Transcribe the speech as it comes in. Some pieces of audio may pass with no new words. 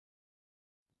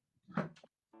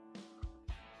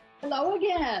Hello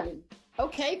again.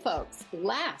 Okay, folks,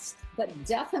 last but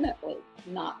definitely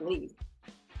not least,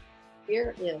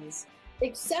 here is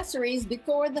accessories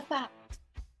before the fact.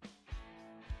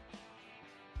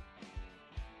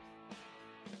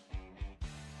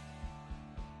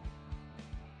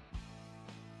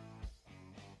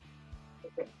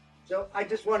 So I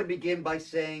just want to begin by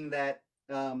saying that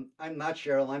I'm not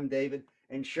Cheryl, I'm David.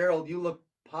 And Cheryl, you look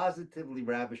positively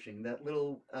ravishing. That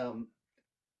little Yeah,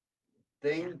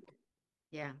 thing,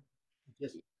 yeah.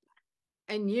 just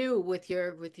And you with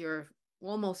your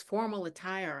almost formal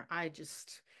attire, I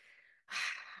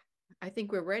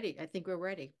think we're ready. I think we're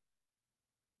ready.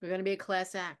 We're going to be a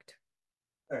class act.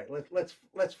 all right.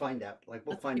 Let's find out. Like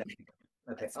we'll Let's find out.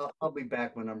 Okay, let's I'll be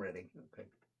back when I'm ready. Okay.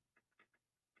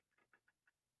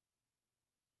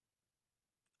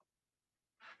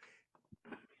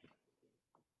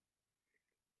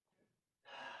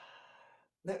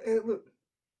 Now, look,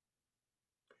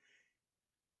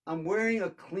 I'm wearing a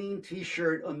clean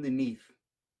T-shirt underneath.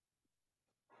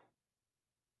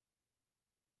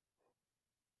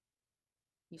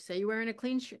 You say you're wearing a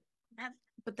clean shirt. That,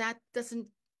 but that doesn't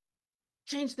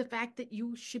change the fact that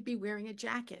you should be wearing a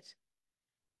jacket.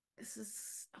 This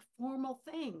is a formal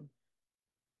thing.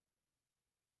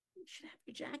 You should have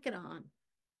your jacket on.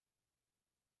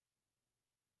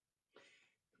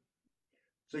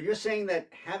 So you're saying that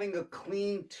having a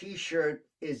clean T-shirt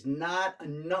is not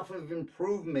enough of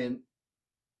improvement,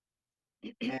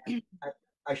 and I,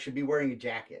 I should be wearing a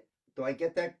jacket. Do I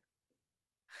get that?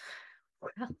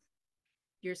 Well,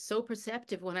 you're so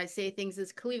perceptive when I say things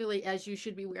as clearly as you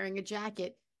should be wearing a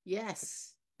jacket.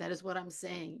 Yes, that is what I'm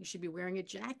saying. You should be wearing a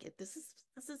jacket. This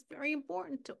is very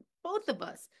important to both of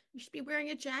us. You should be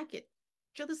wearing a jacket.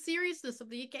 Show the seriousness of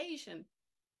the occasion.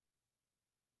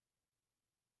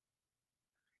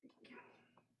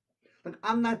 Look,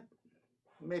 I'm not.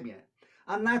 Maybe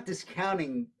I'm not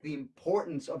discounting the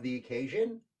importance of the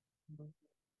occasion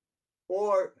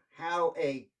or how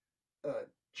a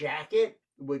jacket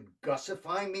would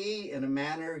gussify me in a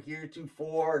manner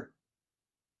heretofore,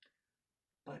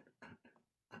 but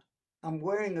I'm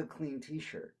wearing a clean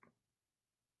T-shirt.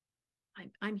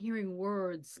 I'm hearing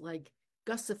words like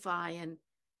gussify and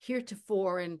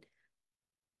heretofore. And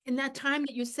in that time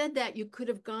that you said that, you could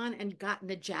have gone and gotten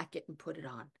a jacket and put it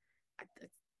on.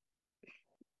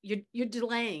 You're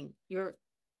delaying. You're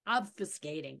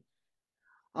obfuscating.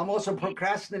 I'm also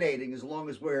procrastinating as long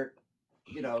as we're,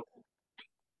 you know.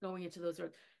 Going into those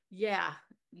words. Yeah,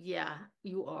 yeah,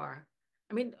 you are.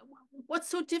 I mean, what's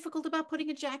so difficult about putting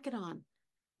a jacket on?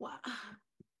 Wow.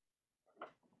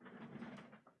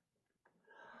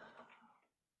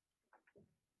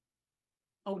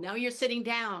 Oh, now you're sitting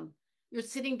down. You're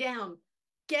sitting down.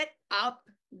 Get up,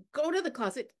 go to the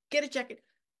closet, get a jacket,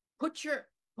 put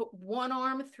one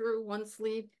arm through one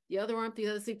sleeve, the other arm through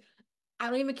the other sleeve. I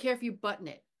don't even care if you button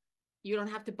it. You don't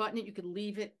have to button it. You could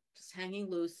leave it just hanging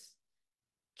loose.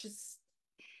 Just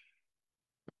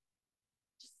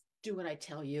just do what I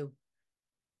tell you.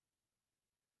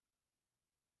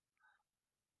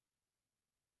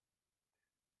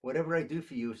 Whatever I do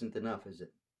for you isn't enough, is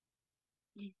it?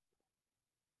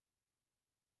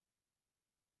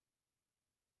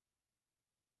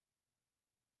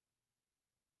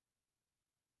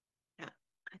 Yeah,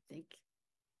 I think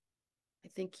I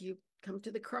think you come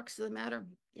to the crux of the matter.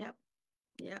 Yep.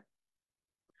 Yep.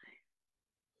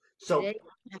 So, Today,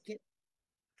 jacket.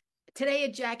 Today,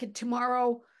 a jacket.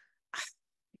 Tomorrow,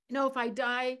 if I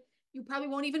die, you probably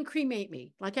won't even cremate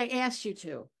me like I asked you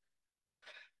to.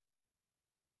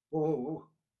 oh,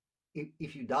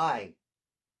 if you die,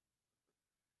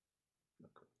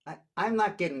 I'm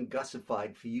not getting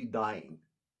gussified for you dying.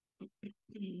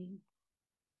 You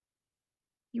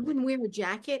wouldn't wear a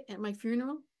jacket at my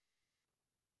funeral?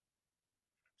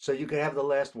 So you could have the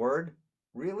last word?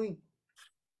 Really?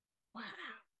 Wow.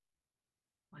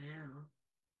 Wow.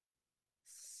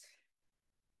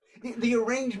 The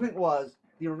arrangement was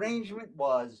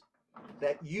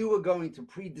that you were going to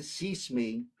predecease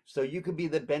me so you could be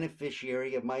the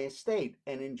beneficiary of my estate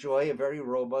and enjoy a very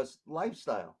robust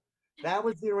lifestyle. That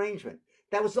was the arrangement.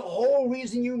 That was the whole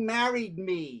reason you married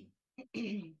me.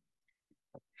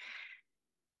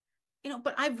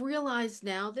 But I've realized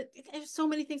now that there's so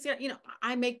many things that,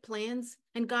 I make plans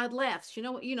and God laughs. You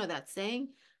know that saying?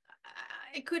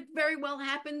 It could very well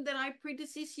happen that I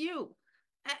predecease you.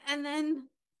 And then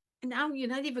now you're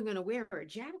not even going to wear a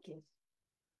jacket.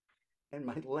 And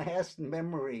my last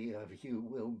memory of you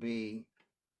will be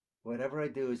whatever I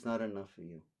do is not enough for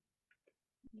you.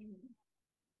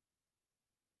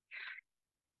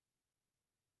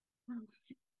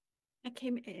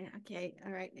 Okay, okay,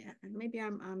 all right. Yeah, maybe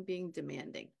I'm being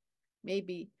demanding.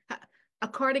 maybe a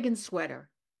cardigan sweater,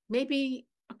 maybe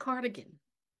a cardigan.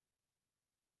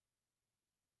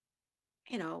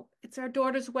 You know, it's our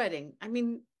daughter's wedding. I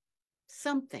mean,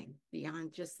 something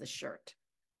beyond just the shirt.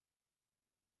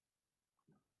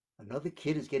 Another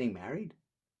kid is getting married?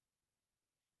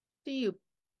 Do you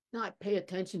not pay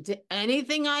attention to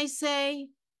anything I say?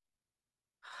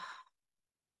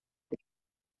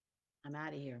 I'm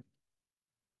out of here.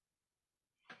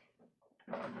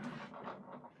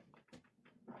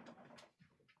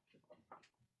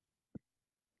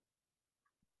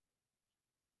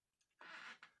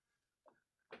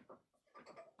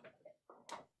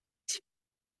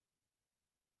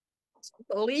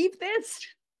 Believe this?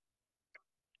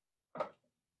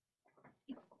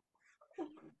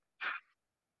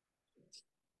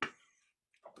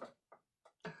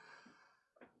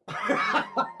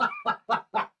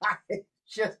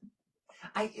 Just,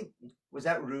 was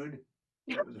that rude?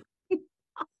 That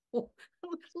was,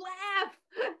 Laugh.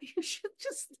 You should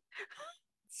just.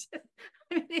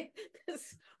 I mean,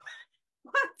 this,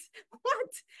 what?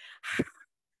 What?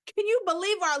 Can you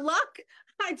believe our luck?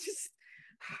 I just.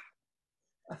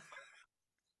 I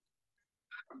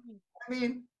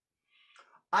mean,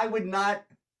 I would not,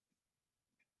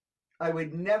 I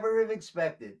would never have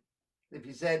expected if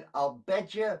you said, I'll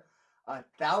bet you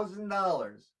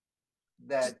 $1,000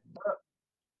 that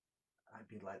I'd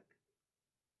be like,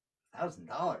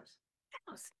 $1,000.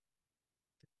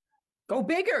 Go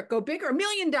bigger, go bigger. $1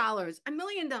 million, $1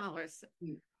 million.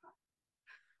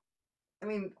 I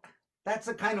mean, that's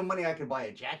the kind of money I could buy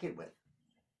a jacket with.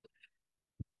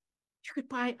 You could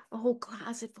buy a whole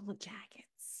closet full of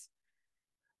jackets.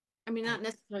 I mean, not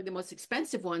necessarily the most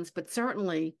expensive ones, but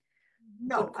certainly.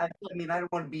 No, I mean, I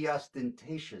don't want to be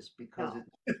ostentatious because No.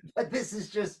 but this is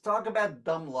just talk about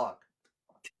dumb luck.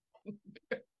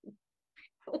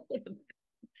 Wow.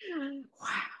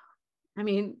 I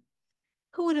mean,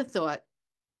 who would have thought,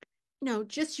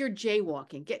 just your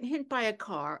jaywalking, getting hit by a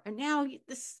car, and now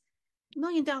this $1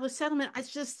 million settlement, I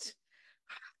just.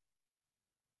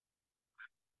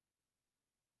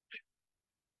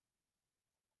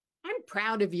 I'm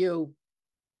proud of you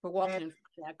for walking in front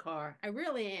of that car. I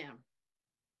really am.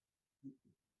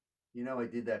 You know, I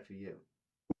did that for you.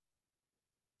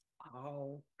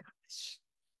 Oh, gosh.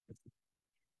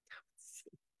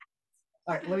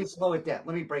 All right, let me slow it down.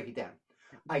 Let me break it down.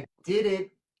 I did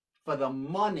it for the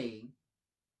money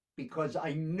because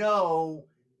I know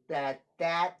that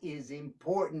that is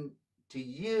important to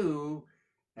you,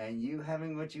 and you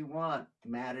having what you want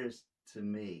matters to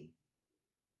me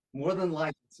more than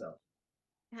life itself.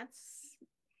 That's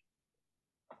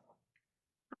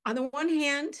on the one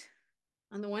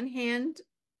hand,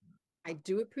 I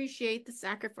do appreciate the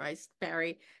sacrifice,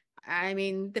 Barry. I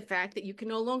mean, the fact that you can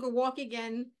no longer walk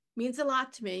again means a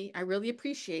lot to me. I really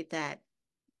appreciate that.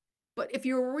 But if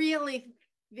you're really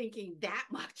thinking that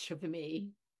much of me.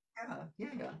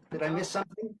 Yeah. Did I miss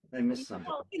something? I missed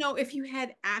something. If you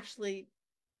had actually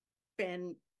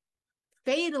been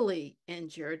fatally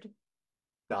injured,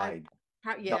 Died.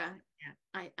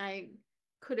 I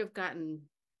could have gotten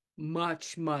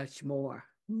much, much more,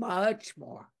 much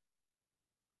more.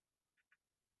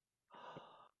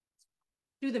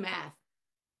 Do the math.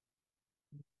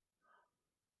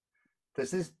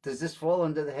 Does this fall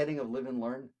under the heading of live and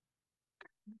learn?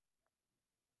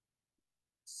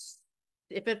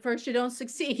 If at first you don't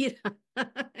succeed,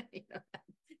 that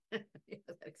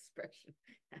expression.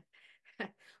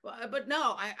 Well, but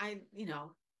no,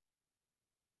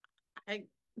 I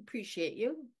appreciate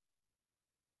you.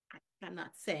 I'm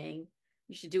not saying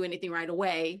you should do anything right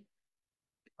away.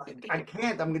 I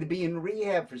can't. I'm going to be in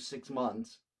rehab for 6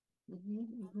 months.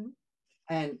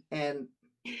 And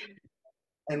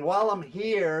while I'm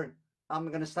here, I'm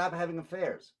going to stop having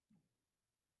affairs.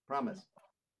 Promise.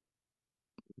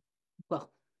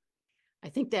 Well, I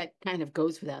think that kind of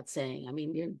goes without saying. I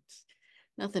mean,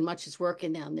 nothing much is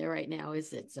working down there right now,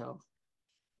 is it? So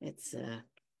it's the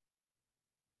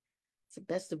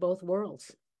best of both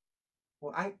worlds.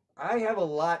 Well, I have a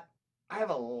lot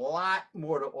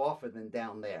more to offer than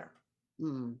down there.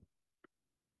 Do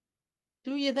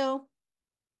you though?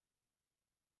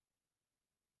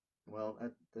 Well,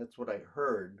 that's what I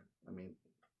heard. I mean,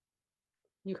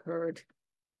 you heard.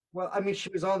 Well, I mean, she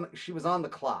was on the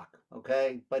clock,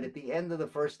 okay? But at the end of the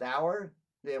first hour,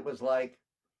 it was like,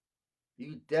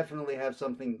 you definitely have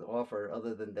something to offer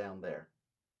other than down there.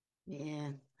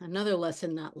 Yeah, another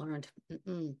lesson not learned.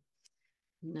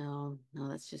 No,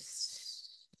 that's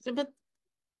just. But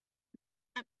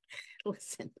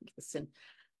listen.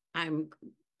 I'm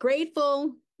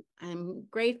grateful. And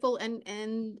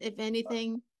if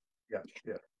anything. Yeah.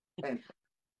 And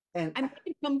And I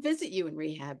may come visit you in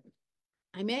rehab.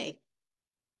 I may.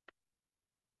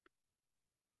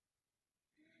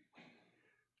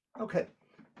 okay,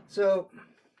 so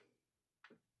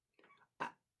I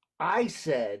I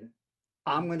said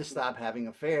I'm going to stop having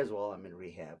affairs while I'm in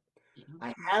rehab.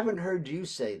 I haven't heard you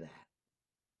say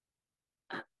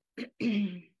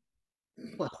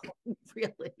Well,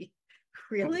 really?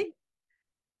 Really?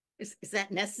 Is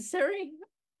that necessary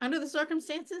under the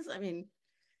circumstances? I mean,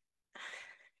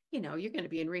 you're going to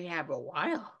be in rehab a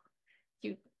while.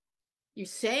 You you're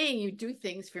saying you do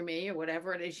things for me or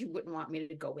whatever it is you wouldn't want me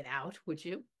to go without, would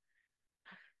you?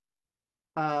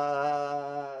 that.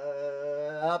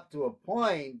 Up to a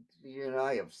point,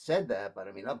 I have said that, but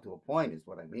I mean, up to a point is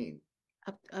what I mean.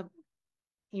 Uh,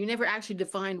 you never actually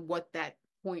defined what that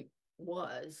point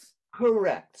was.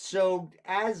 Correct. So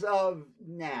as of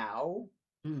now,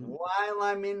 Mm. while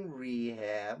I'm in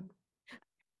rehab,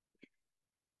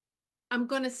 I'm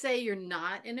going to say you're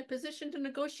not in a position to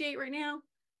negotiate right now.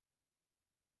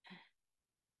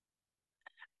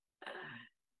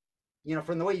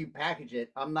 from the way you package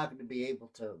it, I'm not going to be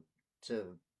able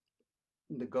to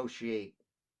negotiate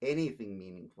anything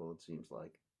meaningful, it seems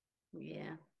like.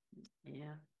 Yeah,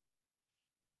 yeah.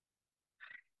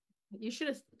 You should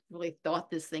have really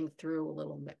thought this thing through a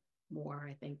little bit more,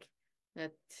 I think.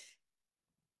 That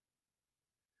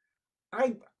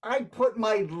I put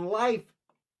my life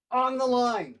on the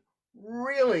line,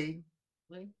 really,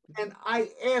 really. and I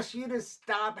ask you to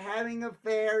stop having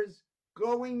affairs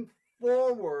going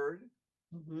forward,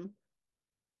 Mm-hmm.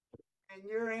 and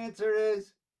your answer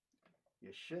is you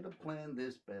should have planned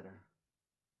this better.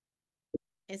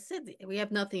 I said we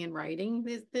have nothing in writing.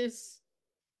 There's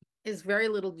is very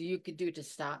little you could do to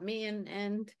stop me.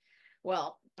 And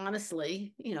well,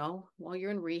 honestly, while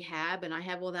you're in rehab and I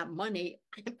have all that money,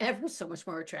 I'm ever so much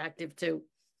more attractive to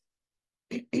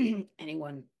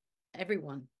anyone,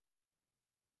 everyone.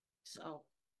 So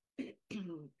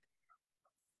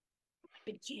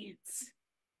big chance.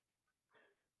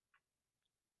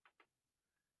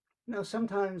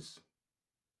 Sometimes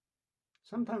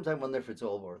I wonder if it's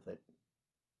all worth it.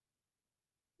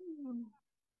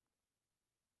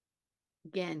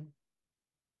 Again,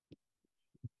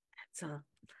 it's a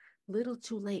little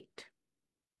too late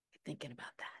thinking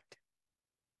about that.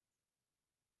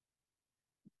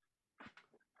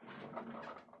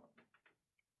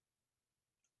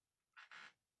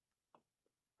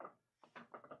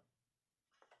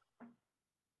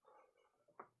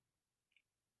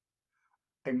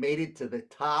 I made it to the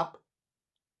top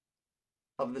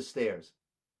of the stairs.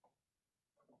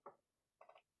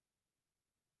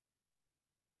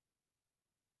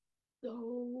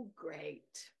 So great.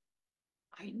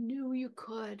 I knew you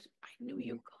could. I knew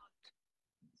you could.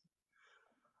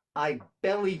 I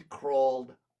belly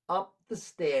crawled up the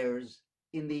stairs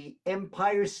in the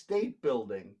Empire State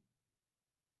Building.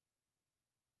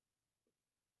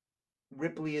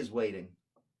 Ripley is waiting.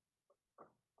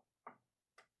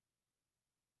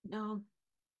 No.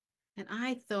 And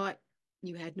I thought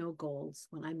you had no goals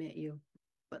when I met you.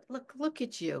 But look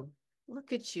at you.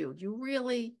 Look at you. You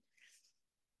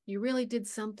really did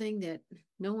something that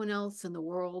no one else in the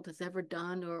world has ever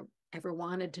done or ever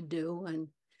wanted to do. And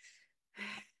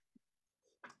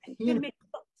you're You gonna know, make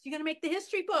books. You're gonna make the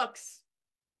history books.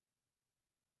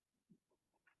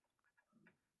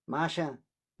 Masha,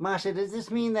 does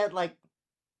this mean that like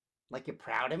you're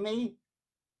proud of me?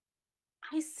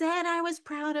 I said I was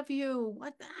proud of you.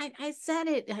 What I said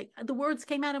it. The words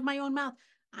came out of my own mouth.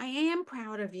 I am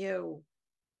proud of you.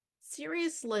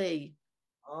 Seriously.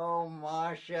 Oh,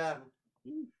 Masha,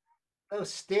 Mm.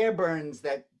 those stair burns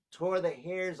that tore the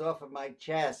hairs off of my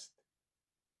chest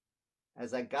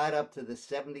as I got up to the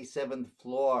 77th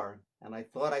floor and I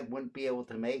thought I wouldn't be able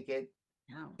to make it.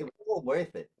 No. It was all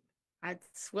worth it. It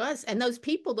was. And those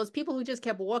people who just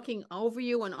kept walking over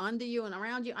you and under you and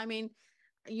around you. I mean,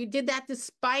 you did that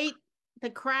despite the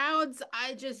crowds.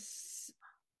 I'm just,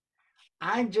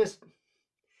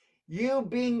 you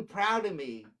being proud of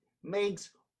me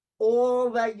makes all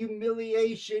that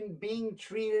humiliation, being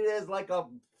treated as like a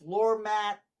floor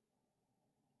mat,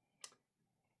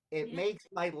 it Yeah, makes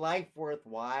my life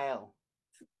worthwhile.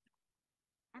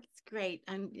 that's great.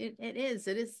 It is.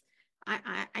 It is.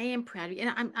 I am proud of you.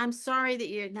 And I'm sorry that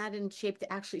you're not in shape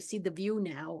to actually see the view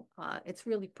now. It's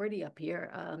really pretty up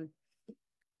here.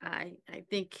 I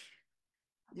think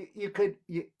You could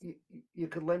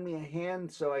lend me a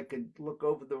hand so I could look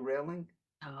over the railing.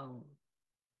 oh,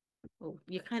 well,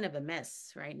 you're kind of a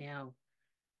mess right now.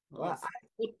 All Well, those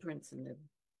footprints in the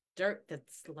dirt.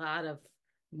 That's a lot of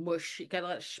mush. You got a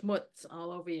lot of schmutz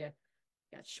all over you.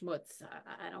 You got schmutz.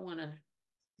 I don't want to.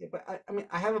 Yeah, but I mean,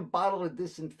 I have a bottle of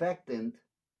disinfectant,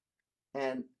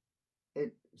 and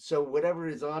so whatever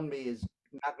is on me is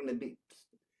not going to be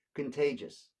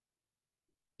contagious.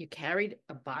 You carried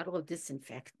a bottle of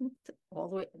disinfectant all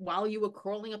the way while you were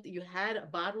crawling up. You had a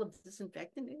bottle of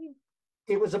disinfectant in you?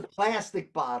 It was a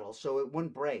plastic bottle, so it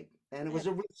wouldn't break, and it was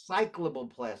That, a recyclable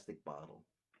plastic bottle.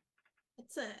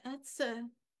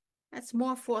 that's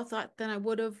more forethought than I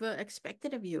would have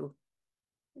expected of you.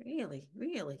 Really,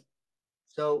 really.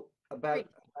 So Great.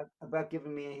 about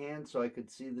giving me a hand so I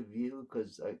could see the view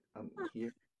because I'm Huh,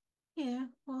 here. yeah,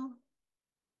 well,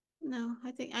 no,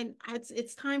 I think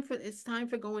it's time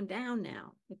for going down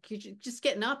now. Like, just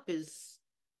getting up is,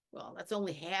 well, that's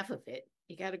only half of it.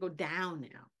 You got to go down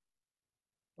now.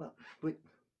 Well, but,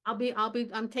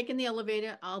 I'm taking the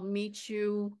elevator. I'll meet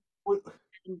you. but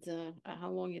And how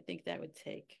long you think that would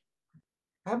take?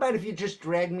 how about if you just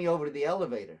drag me over to the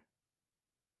elevator?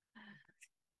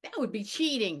 That would be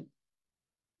cheating.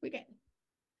 We got,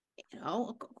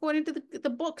 according to the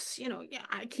books, yeah,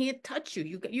 I can't touch you.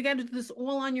 You got to do this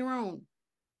all on your own.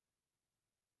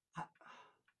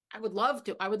 I would love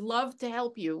to. I would love to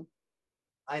help you.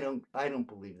 I don't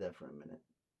believe that for a minute.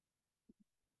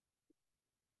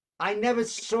 I never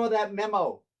saw that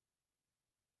memo.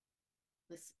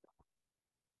 Listen,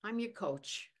 I'm your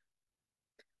coach.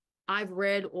 I've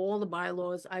read all the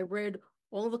bylaws. I read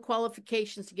all the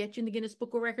qualifications to get you in the Guinness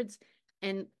Book of Records,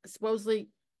 and supposedly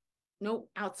no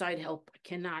outside help. I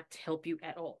cannot help you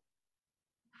at all.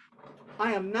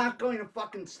 I am not going to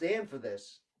fucking stand for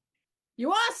this.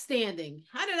 You are standing.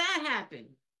 How did that happen?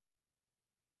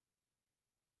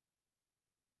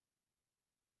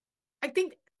 I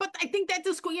think that's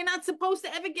the school. You're not supposed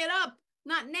to ever get up.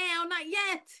 Not now, not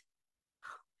yet.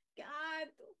 God,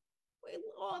 wait,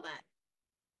 all that.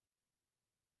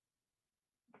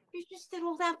 You just did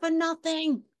all that for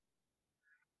nothing.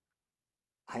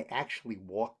 I actually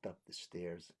walked up the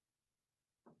stairs.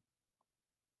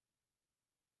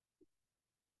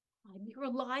 You're a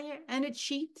liar and a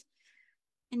cheat.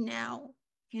 And now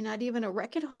you're not even a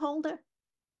record holder.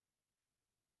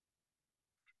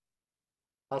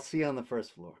 I'll see you on the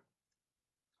first floor.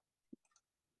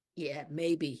 Yeah,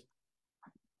 maybe.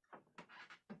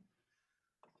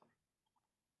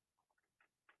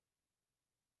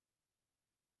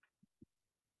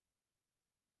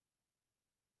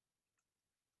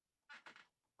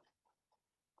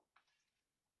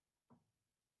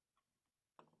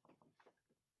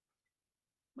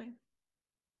 Where,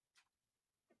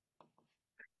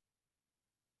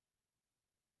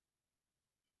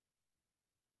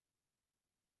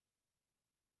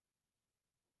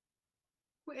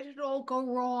 where did it all go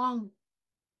wrong?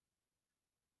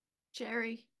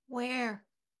 Jerry, where?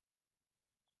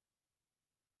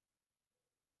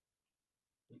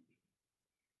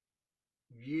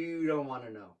 You don't want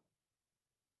to know.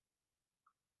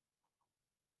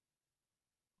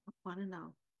 I want to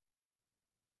know.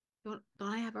 Don't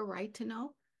I have a right to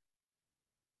know?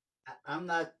 I'm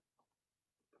not.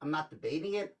 I'm not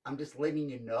debating it. I'm just letting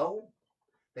you know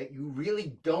that you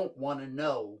really don't want to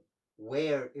know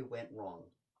where it went wrong.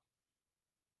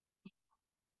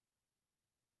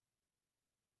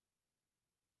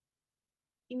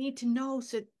 You need to know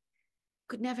so it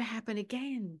could never happen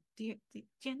again. Do you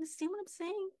understand what I'm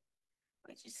saying?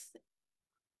 I just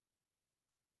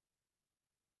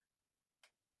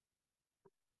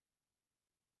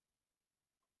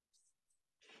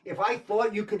If I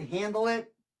thought you could handle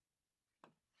it,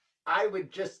 I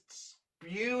would just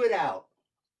spew it out.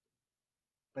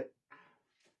 But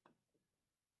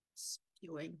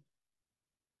spewing.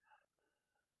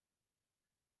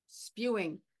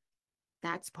 Spewing.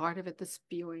 That's part of it, the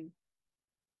spewing.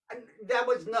 that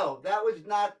was no, that was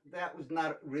not. That was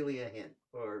not really a hint,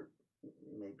 or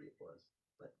maybe it was,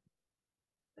 but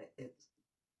it's.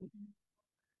 I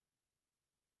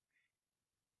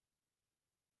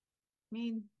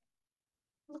mean,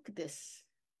 look at this.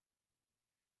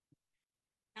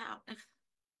 Now,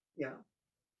 Yeah,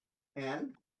 and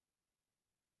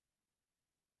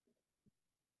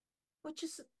which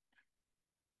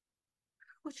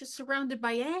is surrounded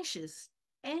by ashes,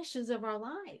 ashes of our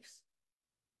lives.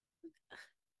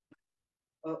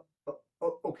 uh,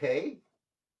 okay,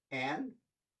 and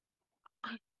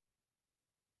I,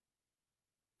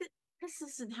 this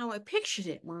isn't how I pictured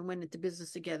it when we went into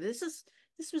business together. This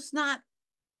was not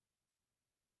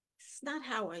this is not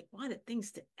how I wanted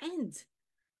things to end,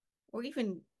 or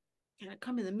even kind of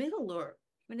come in the middle, or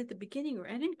even at the beginning, or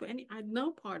any. I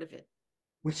know part of it.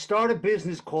 we start a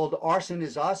business called Arson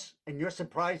Is Us, and you're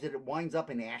surprised that it winds up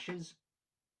in ashes.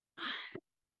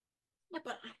 Yeah,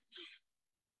 but I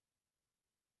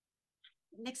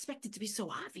didn't expect it to be so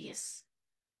obvious.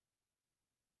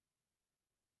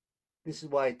 This is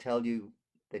why I tell you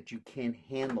that you can't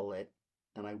handle it,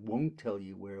 and I won't tell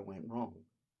you where it went wrong.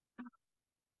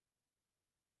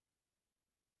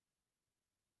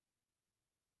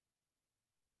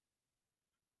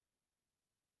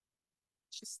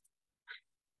 Just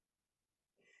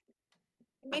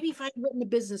maybe if I'd written a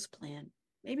business plan,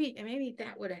 maybe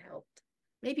that would have helped.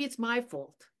 Maybe it's my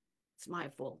fault. It's my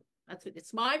fault. That's what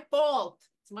it's my fault.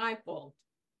 It's my fault.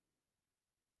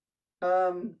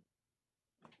 Um,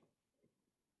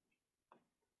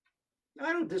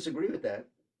 I don't disagree with that.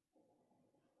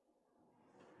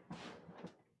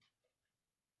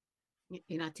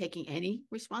 You're not taking any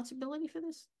responsibility for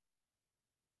this?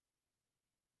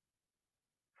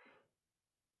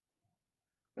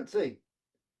 Let's see.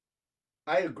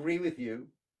 I agree with you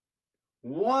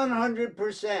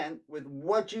 100% with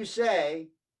what you say.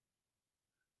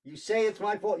 You say it's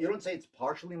my fault. You don't say it's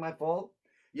partially my fault.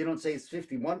 You don't say it's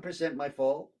 51% my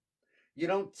fault. You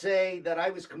don't say that I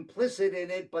was complicit in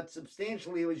it, but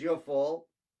substantially it was your fault.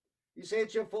 You say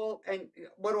it's your fault. And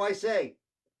what do I say?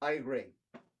 I agree.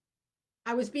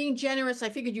 I was being generous. I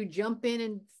figured you'd jump in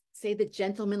and say the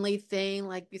gentlemanly thing,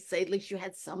 like you say, at least you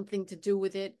had something to do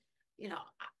with it. You know,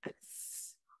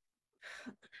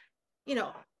 you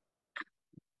know.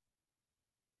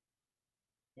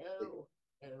 No,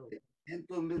 no. The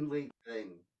gentlemanly thing.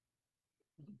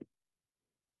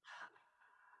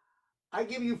 I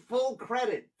give you full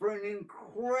credit for an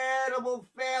incredible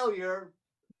failure.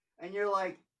 And you're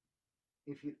like,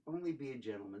 if you'd only be a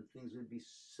gentleman, things would be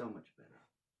so much better.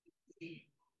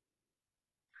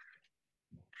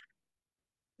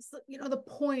 So, the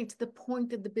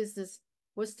point of the business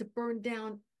was to burn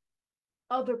down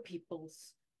other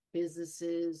people's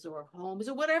businesses or homes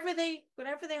or whatever they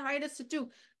hired us to do,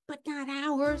 but not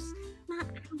ours. Not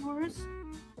ours.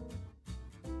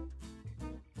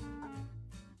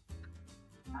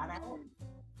 Not ours.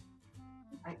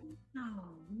 No,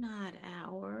 not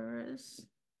ours.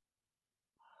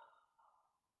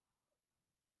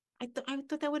 I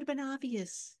thought that would have been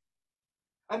obvious.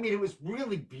 I mean, it was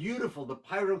really beautiful. The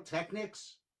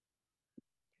pyrotechnics,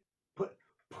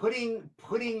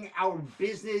 putting our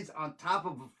business on top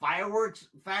of a fireworks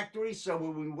factory. So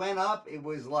when we went up, it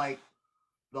was like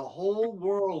the whole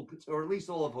world, or at least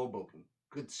all of Hoboken,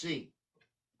 could see.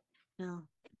 No,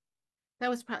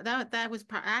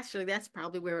 actually that's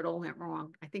probably where it all went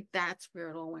wrong. I think that's where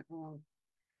it all went wrong.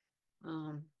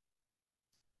 Um,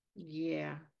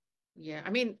 yeah, yeah. I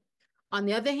mean, on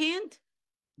the other hand,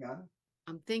 Yeah,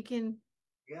 I'm thinking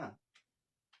yeah.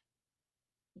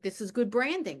 this is good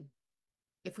branding.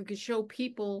 If we could show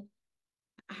people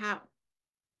how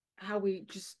we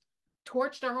just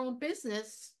torched our own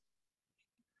business.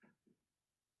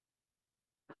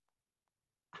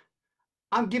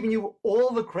 I'm giving you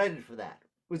all the credit for that.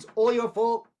 It was all your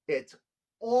fault. It's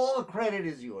all the credit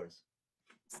is yours.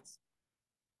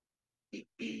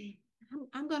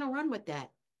 I'm going to run with that.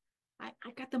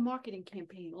 I got the marketing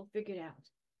campaign all figured out.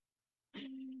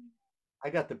 I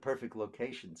got the perfect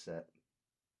location set.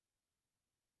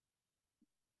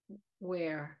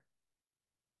 Where?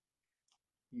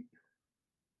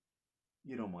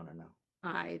 You don't want to know.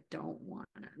 I don't want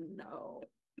to know.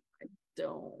 I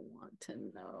don't want to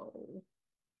know.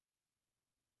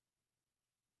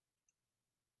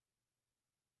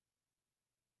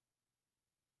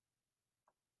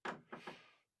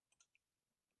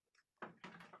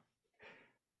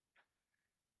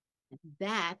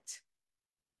 That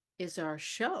is our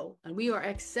show, and we are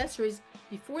accessories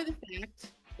before the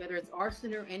fact, whether it's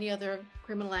arson or any other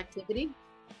criminal activity.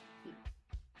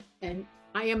 And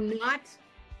I am not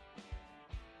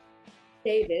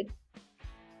David.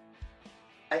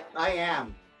 I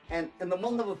am. And the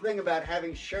wonderful thing about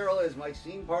having Cheryl as my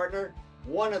scene partner,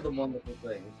 one of the wonderful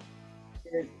things,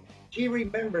 is she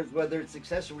remembers whether it's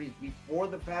accessories before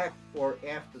the fact or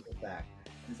after the fact.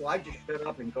 And so I just shut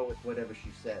up and go with whatever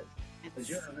she says. Because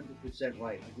you're 100%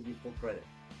 right. I give you full credit.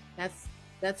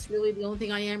 That's really the only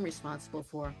thing I am responsible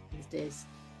for these days.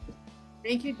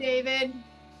 Thank you, David.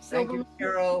 Thank you,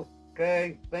 Cheryl.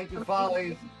 Okay. Thank you,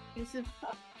 Follies.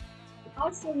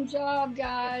 Awesome job,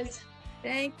 guys.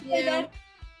 Thank you. And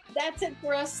that's it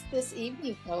for us this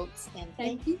evening, folks. And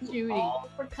thank you Judy, all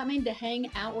for coming to hang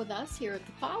out with us here at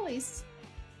the Follies.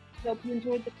 Hope you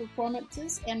enjoyed the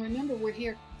performances. And remember, we're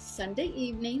here Sunday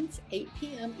evenings, 8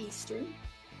 p.m. Eastern,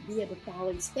 via the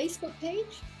Follies Facebook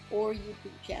page or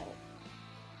YouTube channel.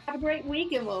 Have a great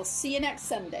week, and we'll see you next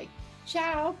Sunday.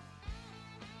 Ciao.